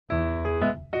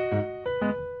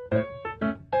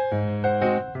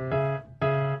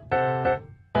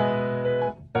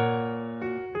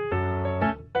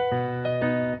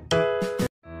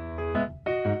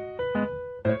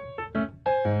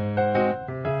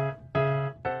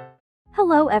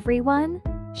Hello everyone,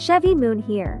 Chevy Moon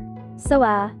here. So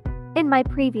in my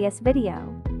previous video,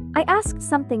 I asked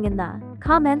something in the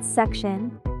comments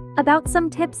section about some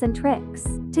tips and tricks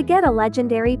to get a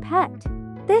legendary pet.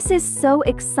 This is so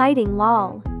exciting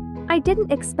lol. I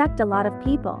didn't expect a lot of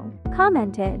people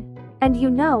commented. And you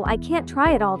know I can't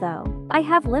try it all though. I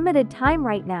have limited time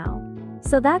right now.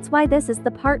 So that's why this is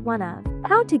the part 1 of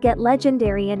how to get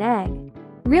legendary an egg.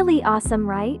 Really awesome,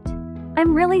 right?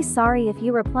 I'm really sorry if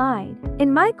you replied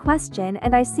in my question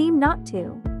and I seem not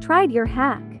to tried your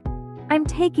hack. I'm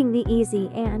taking the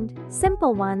easy and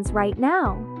simple ones right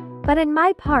now. But in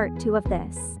my part 2 of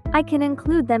this, I can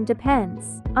include them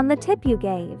depends on the tip you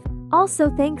gave. Also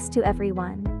thanks to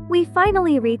everyone. We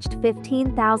finally reached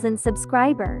 15,000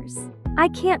 subscribers. I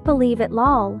can't believe it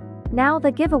lol. Now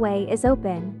the giveaway is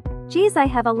open. Geez, I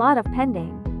have a lot of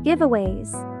pending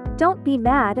giveaways. Don't be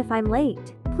mad if I'm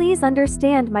late. Please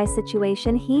understand my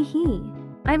situation, hee hee.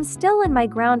 I'm still in my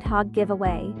groundhog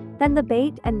giveaway, then the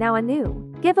bait, and now a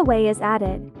new giveaway is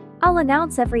added. I'll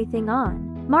announce everything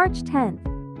on March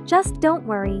 10th. Just don't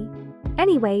worry.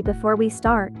 Anyway, before we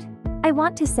start, I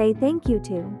want to say thank you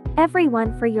to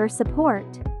everyone for your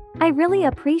support. I really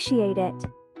appreciate it.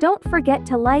 Don't forget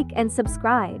to like and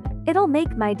subscribe. It'll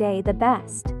make my day the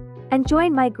best. And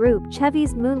join my group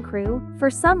Chevy's Moon Crew for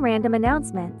some random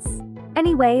announcements.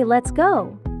 Anyway, let's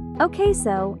go. Okay,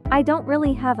 so I don't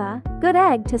really have a good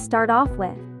egg to start off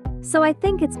with. So I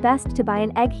think it's best to buy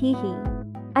an egg, hee hee.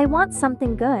 I want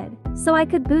something good, so I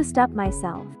could boost up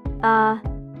myself.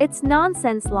 It's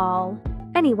nonsense lol.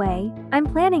 Anyway, I'm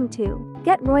planning to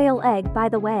get royal egg by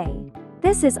the way.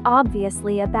 This is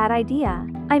obviously a bad idea.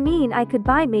 I mean, I could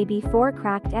buy maybe 4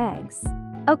 cracked eggs.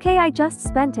 Okay, I just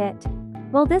spent it.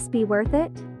 Will this be worth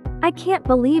it? I can't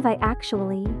believe I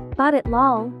actually bought it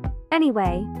lol.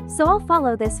 Anyway, so I'll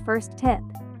follow this first tip.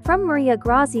 From Maria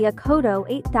Grazia Cotto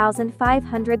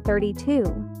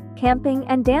 8532. Camping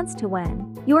and dance to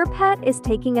when your pet is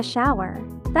taking a shower.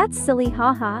 That's silly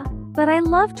haha, but I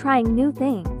love trying new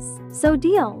things. So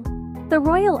deal. The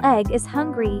royal egg is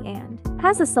hungry and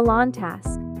has a salon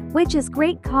task, which is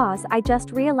great cause I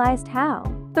just realized how.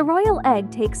 The royal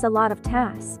egg takes a lot of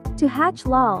tasks to hatch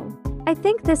lol. I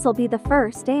think this'll be the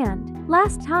first and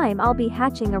last time I'll be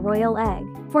hatching a royal egg.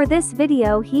 For this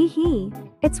video, hee hee.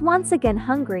 It's once again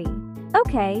hungry.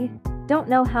 Okay, don't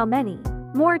know how many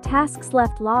more tasks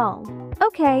left lol.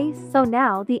 Okay, so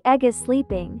now the egg is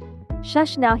sleeping.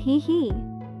 Shush now, hee hee.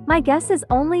 My guess is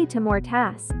only 2 more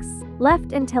tasks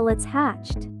left until it's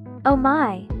hatched. Oh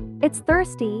my, it's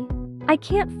thirsty. I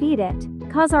can't feed it,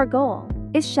 cause our goal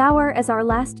is shower as our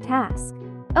last task.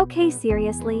 Okay,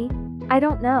 seriously, I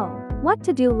don't know what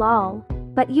to do lol.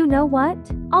 But you know what?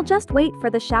 I'll just wait for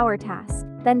the shower task,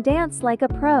 then dance like a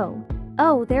pro.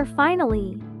 Oh, there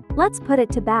finally. Let's put it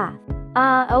to bath.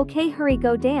 Okay, hurry,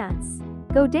 go dance.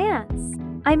 Go dance.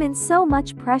 I'm in so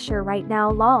much pressure right now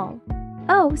lol.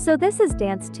 Oh, so this is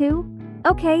dance too?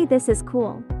 Okay, this is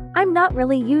cool. I'm not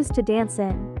really used to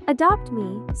dancing. Adopt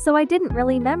me, so I didn't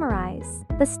really memorize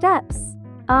the steps.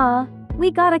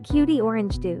 We got a cutie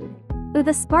orange dude. Ooh,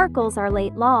 the sparkles are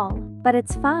late lol, but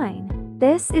it's fine.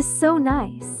 This is so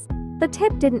nice. The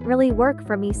tip didn't really work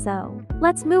for me, so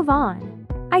let's move on.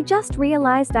 I just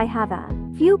realized I have a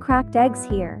few cracked eggs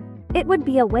here. It would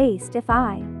be a waste if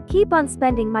I keep on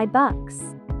spending my bucks.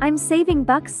 I'm saving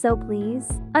bucks, so please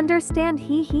understand,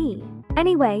 hee hee.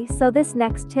 Anyway, so this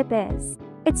next tip is,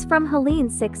 it's from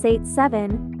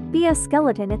Helene687. Be a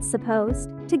skeleton, it's supposed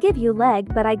to give you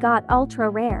leg, but I got ultra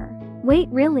rare. Wait,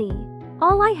 really?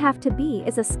 All I have to be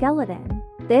is a skeleton?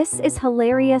 This is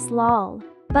hilarious lol.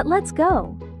 But let's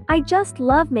go. I just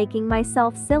love making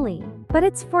myself silly, but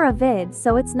it's for a vid,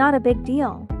 so it's not a big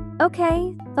deal.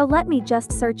 Okay, so let me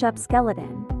just search up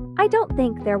skeleton. I don't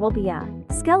think there will be a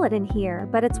skeleton here,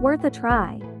 but it's worth a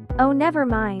try. Oh, never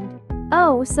mind.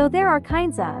 Oh, so there are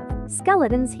kinds of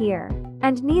skeletons here,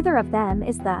 and neither of them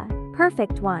is the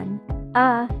perfect one.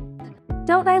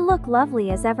 Don't I look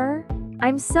lovely as ever?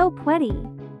 I'm so pretty.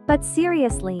 But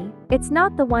seriously, it's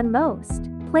not the one most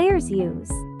players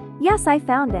use. Yes, I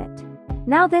found it.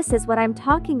 Now this is what I'm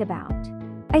talking about.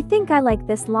 I think I like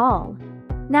this lol.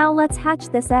 Now let's hatch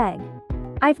this egg.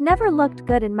 I've never looked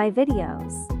good in my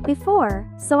videos before,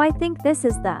 so I think this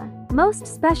is the most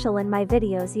special in my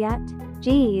videos yet.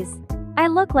 Geez, I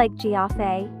look like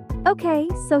Giaffe. Okay,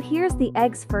 so here's the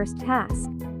egg's first task.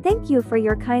 Thank you for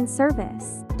your kind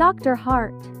service, Dr.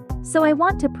 Hart. So I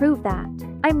want to prove that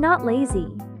I'm not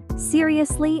lazy.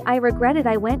 Seriously, I regretted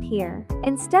I went here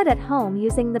instead at home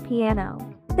using the piano.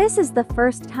 This is the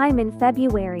first time in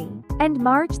February and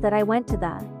March that I went to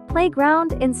the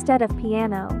playground instead of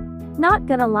piano. Not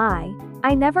gonna lie,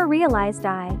 I never realized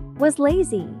I Was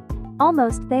lazy.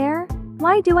 Almost there?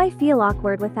 Why do I feel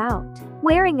awkward without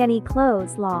wearing any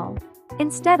clothes, lol?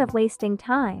 Instead of wasting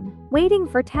time waiting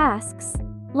for tasks,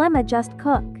 lemma just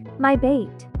cook my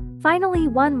bait. Finally,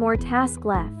 one more task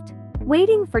left.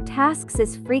 Waiting for tasks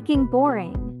is freaking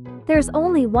boring. There's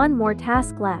only one more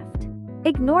task left.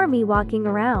 Ignore me walking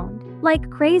around like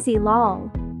crazy,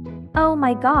 lol. Oh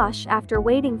my gosh, after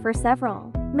waiting for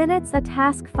several minutes, a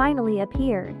task finally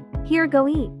appeared. Here, go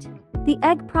eat. The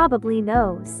egg probably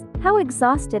knows how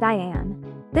exhausted I am.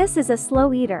 This is a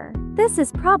slow eater. This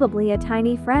is probably a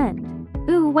tiny friend.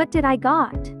 Ooh, what did I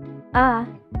got? A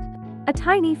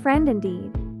tiny friend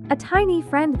indeed. A tiny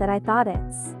friend that I thought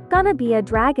it's gonna be a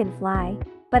dragonfly,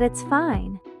 but it's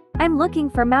fine. I'm looking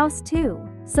for mouse too,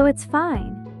 so it's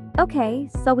fine.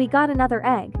 Okay, so we got another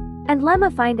egg. And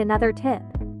lemma find another tip.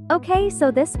 Okay,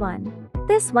 so this one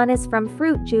is from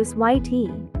Fruit Juice YT.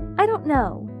 I don't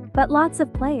know, but lots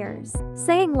of players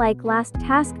saying like last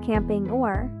task camping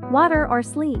or water or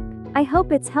sleep. I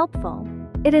hope it's helpful.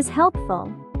 It is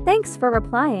helpful. Thanks for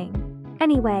replying.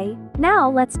 Anyway, now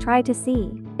let's try to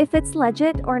see if it's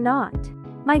legit or not.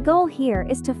 My goal here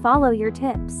is to follow your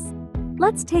tips.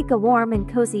 Let's take a warm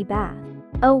and cozy bath.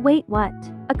 Oh wait, what?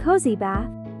 A cozy bath?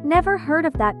 Never heard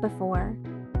of that before.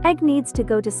 Egg needs to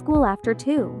go to school after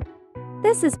 2.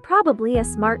 This is probably a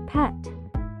smart pet.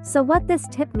 So what this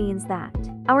tip means that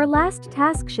our last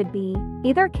task should be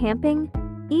either camping,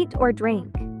 eat or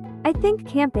drink. I think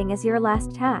camping is your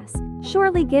last task.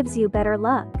 Surely gives you better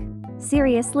luck.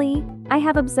 Seriously, I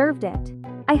have observed it.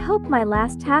 I hope my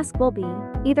last task will be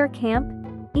either camp,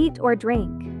 eat or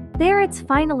drink. There, it's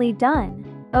finally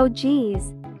done. Oh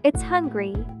geez, it's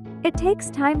hungry. It takes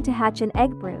time to hatch an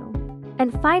egg brew.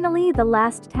 And finally, the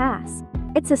last task.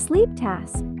 It's a sleep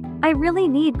task. I really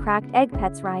need cracked egg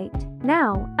pets right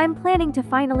now. I'm planning to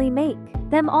finally make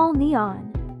them all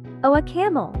neon. Oh, a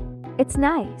camel. It's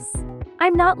nice.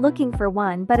 I'm not looking for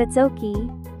one, but it's okay.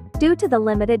 Due to the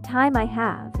limited time I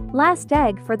have, last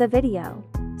egg for the video.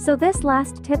 So this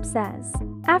last tip says,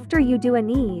 after you do a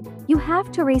need, you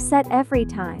have to reset every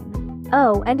time.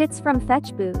 Oh, and it's from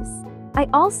FetchBooze. I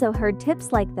also heard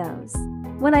tips like those.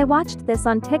 When I watched this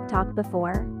on TikTok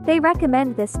before, they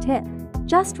recommend this tip.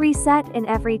 Just reset in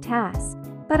every task.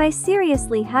 But I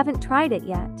seriously haven't tried it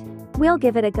yet. We'll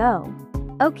give it a go.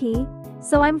 Okay,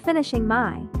 so I'm finishing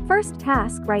my first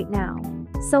task right now.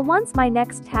 So once my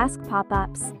next task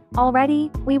pop-ups, already,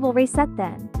 we will reset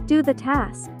then. Do the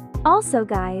task. Also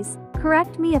guys,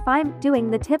 correct me if I'm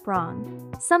doing the tip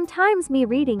wrong. Sometimes me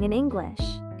reading in English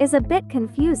is a bit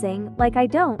confusing, like I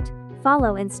don't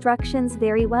follow instructions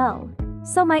very well.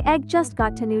 So my egg just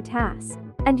got to new task.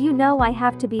 And you know I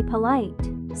have to be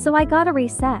polite. So I gotta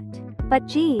reset. But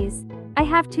geez, I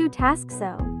have 2 tasks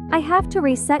so I have to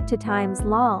reset 2 times,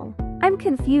 lol. I'm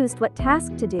confused what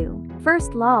task to do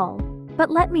first, lol. But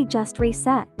let me just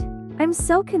reset. I'm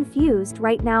so confused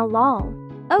right now, lol.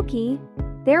 Okay,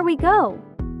 there we go.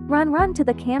 Run to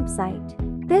the campsite.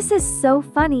 This is so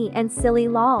funny and silly,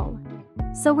 lol.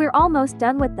 So we're almost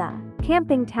done with the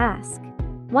camping task.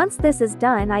 Once this is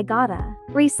done, I gotta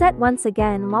reset once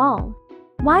again, lol.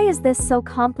 Why is this so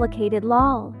complicated,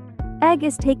 lol? Egg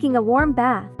is taking a warm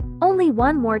bath. Only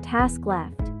one more task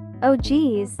left. Oh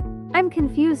geez, I'm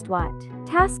confused what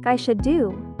task I should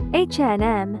do.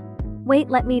 H&M. Wait,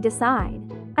 let me decide.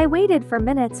 I waited for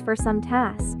minutes for some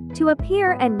task to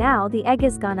appear and now the egg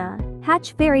is gonna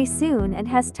hatch very soon and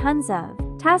has tons of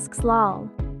tasks, lol.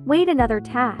 Wait, another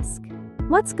task.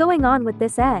 What's going on with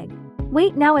this egg?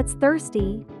 Wait, now it's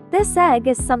thirsty. This egg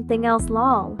is something else,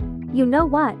 lol. You know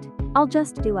what? I'll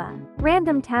just do a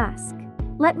random task.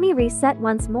 Let me reset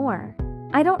once more.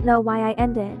 I don't know why I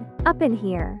ended up in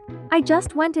here. I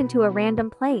just went into a random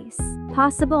place.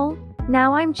 Possible?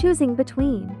 Now I'm choosing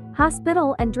between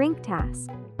hospital and drink task.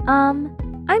 I'm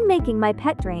making my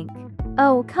pet drink.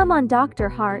 Oh, come on, Dr.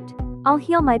 Hart. I'll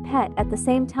heal my pet at the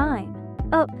same time.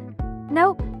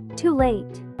 Nope, too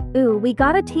late. Ooh, we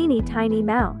got a teeny tiny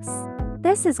mouse.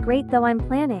 This is great, though I'm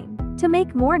planning to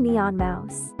make more neon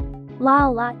mouse.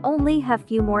 Lol, I only have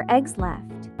few more eggs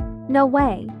left. No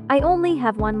way, I only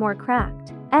have one more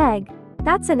cracked egg.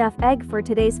 That's enough egg for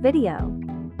today's video.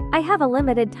 I have a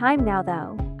limited time now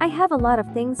though. I have a lot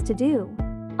of things to do.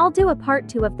 I'll do a part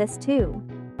 2 of this too.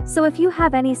 So if you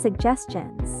have any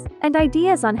suggestions and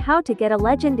ideas on how to get a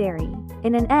legendary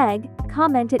in an egg,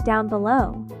 comment it down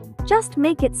below. Just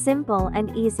make it simple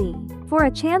and easy for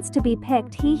a chance to be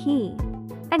picked, hee hee.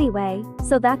 Anyway,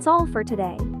 so that's all for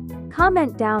today.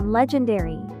 Comment down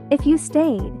legendary if you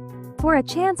stayed for a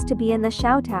chance to be in the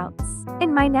shoutouts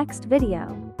in my next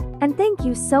video. And thank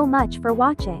you so much for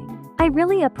watching. I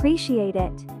really appreciate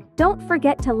it. Don't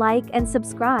forget to like and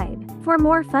subscribe for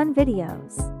more fun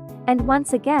videos. And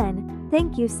once again,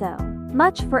 thank you so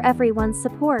much for everyone's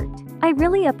support. I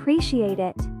really appreciate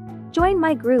it. Join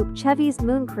my group Chevy's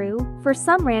Moon Crew for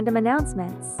some random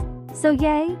announcements. So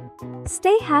yay!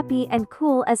 Stay happy and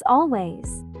cool as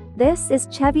always. This is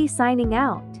Chevy signing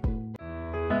out.